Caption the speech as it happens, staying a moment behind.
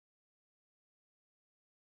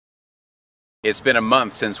It's been a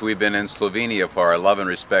month since we've been in Slovenia for our Love and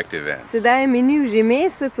Respect events. Sedaj je minil že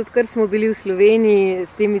mesec, odkar smo bili v Sloveniji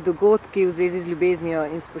s temi dogodki v zvezi z ljubeznijo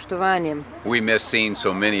in spoštovanjem. We miss seeing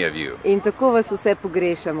so many of you. In tako vas vse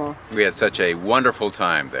pogrešamo. We had such a wonderful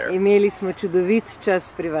time there. Imeli smo čudovit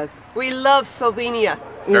čas pri vas. We love Slovenia.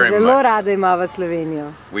 In zelo rada imava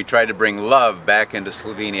Slovenijo. We try to bring love back into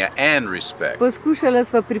Slovenia and respect. Poskušala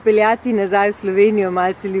sva pripeljati nazaj v Slovenijo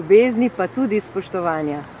malce ljubezni, pa tudi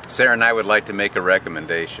spoštovanja. Sarah and I would like to make a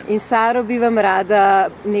recommendation. In Saro bi vam rada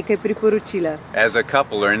nekaj priporočila. As a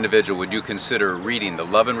couple or individual, would you consider reading the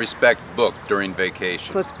Love and Respect book during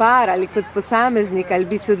vacation? Kot par ali kot posameznik, ali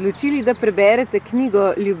bi se odločili, da preberete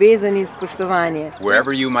knjigo Ljubezen in spoštovanje?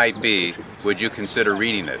 Wherever you might be, would you consider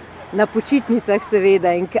reading it? Na počitnicah seveda,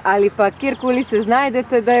 ali pa kjerkoli se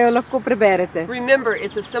znajdete, da jo lahko preberete. Remember,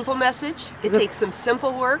 it's a simple message. It takes some simple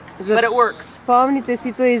work, but it works. Spomnite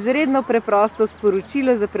si, to je izredno preprosto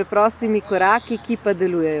sporočilo za preprostimi koraki, ki pa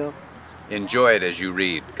delujejo. Enjoy it as you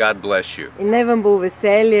read. God bless you. In naj vam bo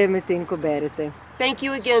veselje medtem, ko berete. Thank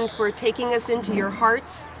you again for taking us into your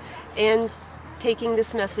hearts and taking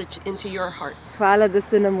this message into your hearts. Hvala, da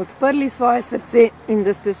ste nam odprli svoje srce in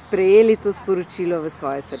da ste sprejeli to sporočilo v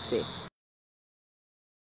svoje srce.